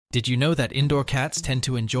Did you know that indoor cats tend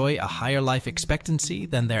to enjoy a higher life expectancy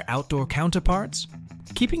than their outdoor counterparts?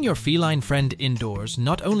 Keeping your feline friend indoors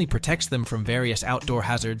not only protects them from various outdoor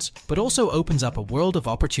hazards, but also opens up a world of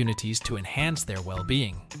opportunities to enhance their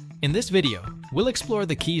well-being. In this video, we'll explore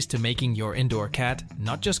the keys to making your indoor cat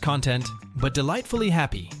not just content, but delightfully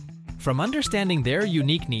happy. From understanding their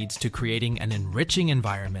unique needs to creating an enriching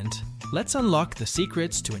environment, let's unlock the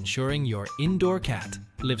secrets to ensuring your indoor cat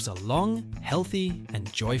lives a long, healthy,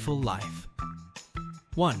 and joyful life.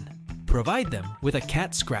 1. Provide them with a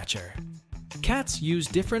cat scratcher. Cats use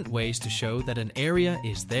different ways to show that an area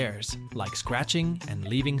is theirs, like scratching and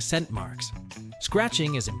leaving scent marks.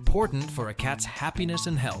 Scratching is important for a cat's happiness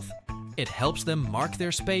and health. It helps them mark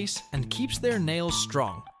their space and keeps their nails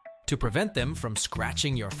strong. To prevent them from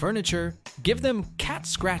scratching your furniture, give them cat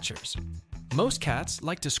scratchers. Most cats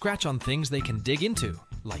like to scratch on things they can dig into,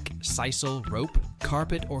 like sisal, rope,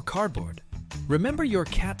 carpet, or cardboard. Remember your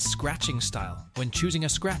cat's scratching style when choosing a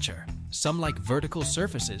scratcher. Some like vertical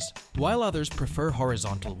surfaces, while others prefer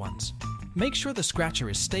horizontal ones. Make sure the scratcher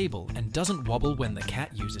is stable and doesn't wobble when the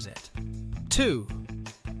cat uses it. 2.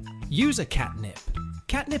 Use a catnip.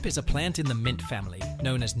 Catnip is a plant in the mint family,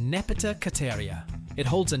 known as Nepeta cateria. It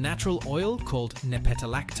holds a natural oil called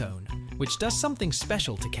nepetalactone, which does something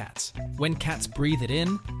special to cats. When cats breathe it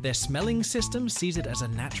in, their smelling system sees it as a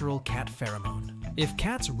natural cat pheromone. If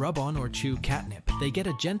cats rub on or chew catnip, they get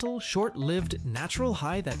a gentle, short-lived, natural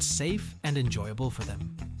high that's safe and enjoyable for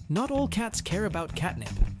them. Not all cats care about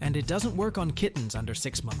catnip, and it doesn't work on kittens under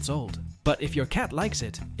 6 months old. But if your cat likes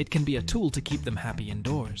it, it can be a tool to keep them happy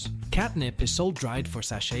indoors. Catnip is sold dried for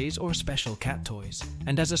sachets or special cat toys,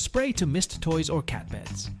 and as a spray to mist toys or cat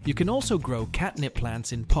beds. You can also grow catnip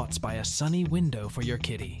plants in pots by a sunny window for your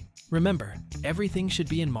kitty. Remember, everything should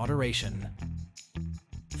be in moderation.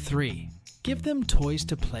 3. Give them toys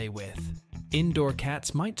to play with. Indoor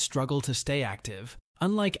cats might struggle to stay active,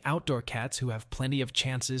 unlike outdoor cats who have plenty of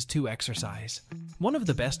chances to exercise. One of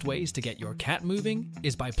the best ways to get your cat moving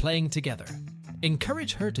is by playing together.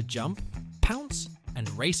 Encourage her to jump, pounce, and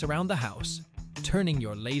race around the house, turning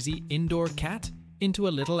your lazy indoor cat into a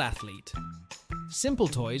little athlete. Simple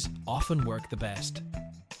toys often work the best.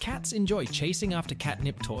 Cats enjoy chasing after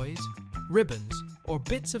catnip toys, ribbons, or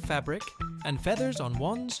bits of fabric, and feathers on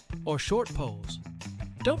wands or short poles.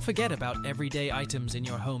 Don't forget about everyday items in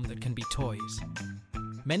your home that can be toys.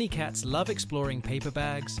 Many cats love exploring paper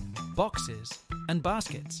bags, boxes, and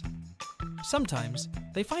baskets. Sometimes,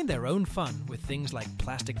 they find their own fun with things like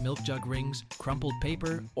plastic milk jug rings, crumpled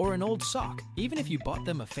paper, or an old sock, even if you bought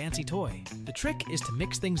them a fancy toy. The trick is to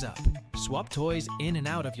mix things up. Swap toys in and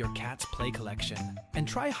out of your cat's play collection, and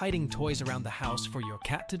try hiding toys around the house for your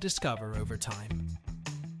cat to discover over time.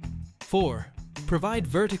 4. Provide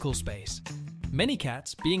vertical space. Many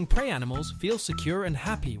cats, being prey animals, feel secure and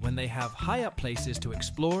happy when they have high-up places to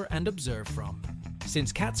explore and observe from.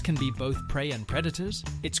 Since cats can be both prey and predators,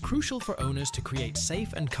 it's crucial for owners to create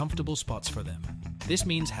safe and comfortable spots for them. This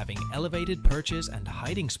means having elevated perches and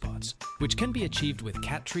hiding spots, which can be achieved with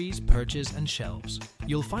cat trees, perches, and shelves.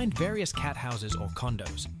 You'll find various cat houses or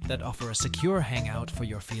condos that offer a secure hangout for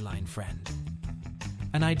your feline friend.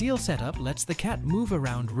 An ideal setup lets the cat move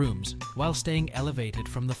around rooms while staying elevated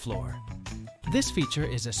from the floor. This feature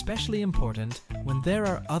is especially important when there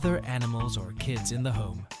are other animals or kids in the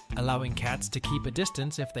home, allowing cats to keep a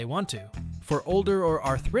distance if they want to. For older or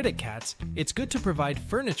arthritic cats, it's good to provide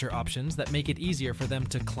furniture options that make it easier for them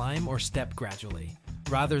to climb or step gradually,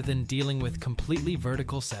 rather than dealing with completely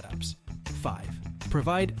vertical setups. 5.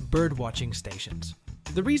 Provide bird-watching stations.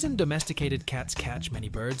 The reason domesticated cats catch many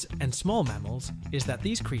birds and small mammals is that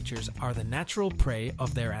these creatures are the natural prey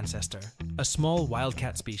of their ancestor, a small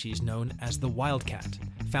wildcat species known as the wildcat,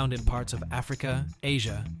 found in parts of Africa,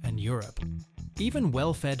 Asia, and Europe. Even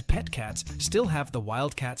well-fed pet cats still have the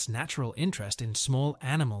wildcat's natural interest in small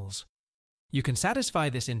animals. You can satisfy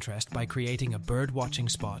this interest by creating a bird-watching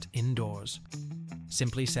spot indoors.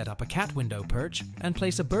 Simply set up a cat window perch and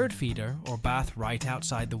place a bird feeder or bath right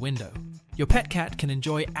outside the window. Your pet cat can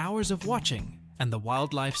enjoy hours of watching, and the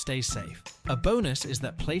wildlife stays safe. A bonus is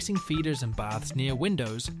that placing feeders and baths near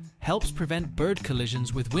windows helps prevent bird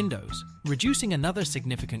collisions with windows, reducing another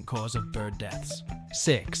significant cause of bird deaths.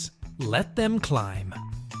 6. Let them climb.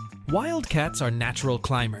 Wildcats are natural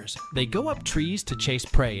climbers. They go up trees to chase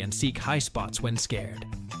prey and seek high spots when scared.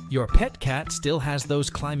 Your pet cat still has those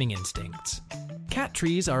climbing instincts. Cat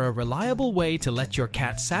trees are a reliable way to let your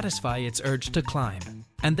cat satisfy its urge to climb,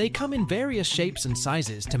 and they come in various shapes and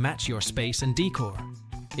sizes to match your space and decor.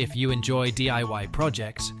 If you enjoy DIY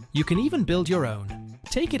projects, you can even build your own.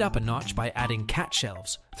 Take it up a notch by adding cat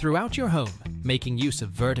shelves throughout your home, making use of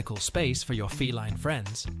vertical space for your feline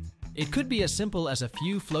friends. It could be as simple as a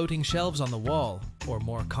few floating shelves on the wall, or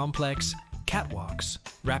more complex, catwalks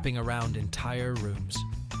wrapping around entire rooms.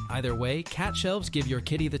 Either way, cat shelves give your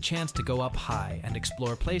kitty the chance to go up high and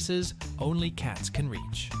explore places only cats can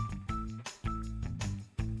reach.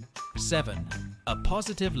 7. A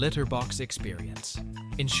positive litter box experience.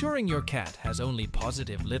 Ensuring your cat has only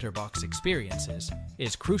positive litter box experiences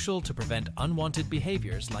is crucial to prevent unwanted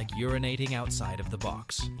behaviors like urinating outside of the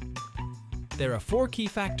box. There are 4 key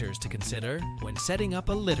factors to consider when setting up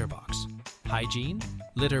a litter box: hygiene,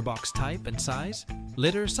 litter box type and size,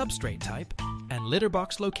 litter substrate type, and litter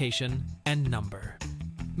box location and number.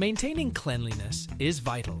 Maintaining cleanliness is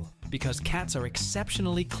vital because cats are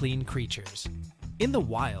exceptionally clean creatures. In the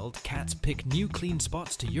wild, cats pick new clean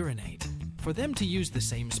spots to urinate. For them to use the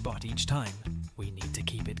same spot each time, we need to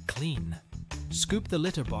keep it clean. Scoop the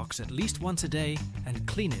litter box at least once a day and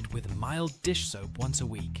clean it with mild dish soap once a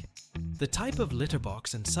week. The type of litter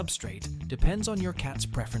box and substrate depends on your cat's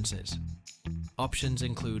preferences. Options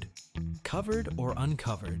include covered or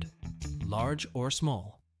uncovered, large or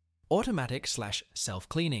small,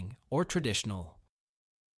 automatic/self-cleaning, or traditional.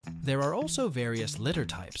 There are also various litter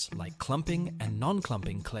types like clumping and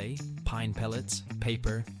non-clumping clay, pine pellets,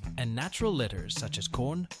 paper, and natural litters such as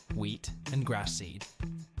corn, wheat, and grass seed.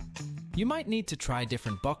 You might need to try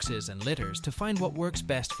different boxes and litters to find what works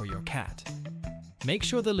best for your cat. Make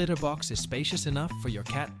sure the litter box is spacious enough for your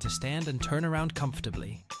cat to stand and turn around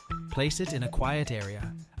comfortably. Place it in a quiet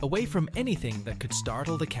area, away from anything that could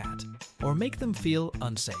startle the cat or make them feel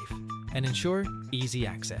unsafe, and ensure easy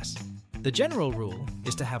access. The general rule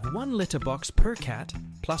is to have 1 litter box per cat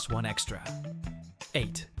plus 1 extra.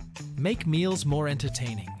 8. Make meals more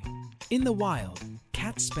entertaining. In the wild,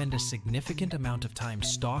 cats spend a significant amount of time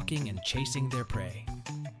stalking and chasing their prey.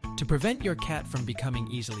 To prevent your cat from becoming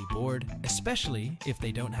easily bored, especially if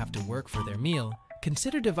they don't have to work for their meal,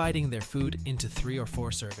 consider dividing their food into 3 or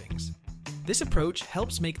 4 servings. This approach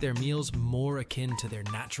helps make their meals more akin to their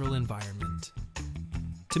natural environment.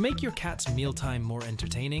 To make your cat's mealtime more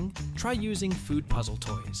entertaining, try using food puzzle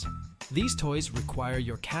toys. These toys require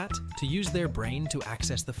your cat to use their brain to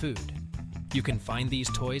access the food. You can find these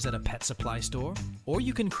toys at a pet supply store, or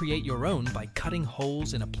you can create your own by cutting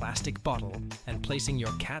holes in a plastic bottle and placing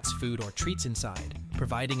your cat's food or treats inside,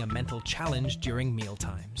 providing a mental challenge during meal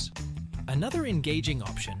times. Another engaging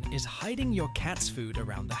option is hiding your cat's food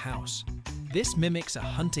around the house. This mimics a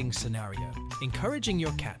hunting scenario, encouraging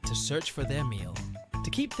your cat to search for their meal. To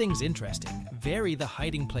keep things interesting, vary the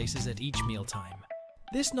hiding places at each mealtime.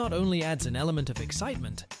 This not only adds an element of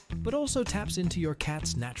excitement, but also taps into your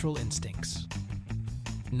cat's natural instincts.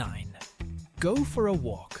 9. Go for a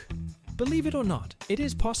walk. Believe it or not, it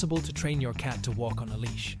is possible to train your cat to walk on a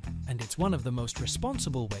leash, and it's one of the most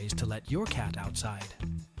responsible ways to let your cat outside.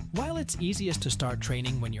 While it's easiest to start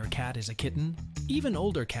training when your cat is a kitten, even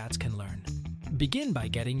older cats can learn. Begin by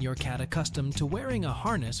getting your cat accustomed to wearing a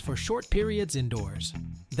harness for short periods indoors.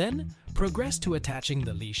 Then, progress to attaching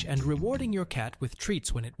the leash and rewarding your cat with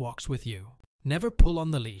treats when it walks with you. Never pull on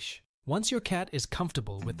the leash. Once your cat is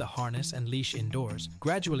comfortable with the harness and leash indoors,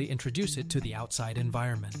 gradually introduce it to the outside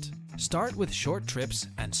environment. Start with short trips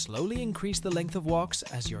and slowly increase the length of walks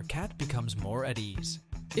as your cat becomes more at ease.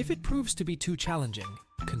 If it proves to be too challenging,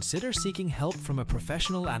 consider seeking help from a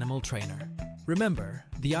professional animal trainer. Remember,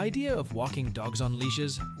 the idea of walking dogs on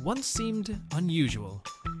leashes once seemed unusual,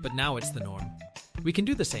 but now it's the norm. We can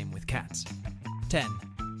do the same with cats. 10.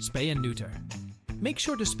 Spay and neuter. Make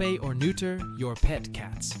sure to spay or neuter your pet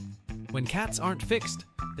cats. When cats aren't fixed,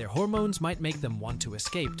 their hormones might make them want to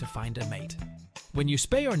escape to find a mate. When you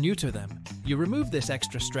spay or neuter them, you remove this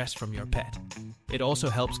extra stress from your pet. It also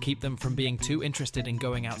helps keep them from being too interested in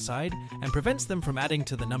going outside and prevents them from adding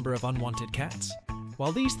to the number of unwanted cats.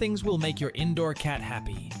 While these things will make your indoor cat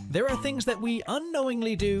happy, there are things that we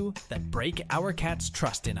unknowingly do that break our cat's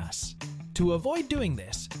trust in us. To avoid doing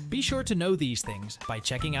this, be sure to know these things by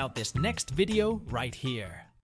checking out this next video right here.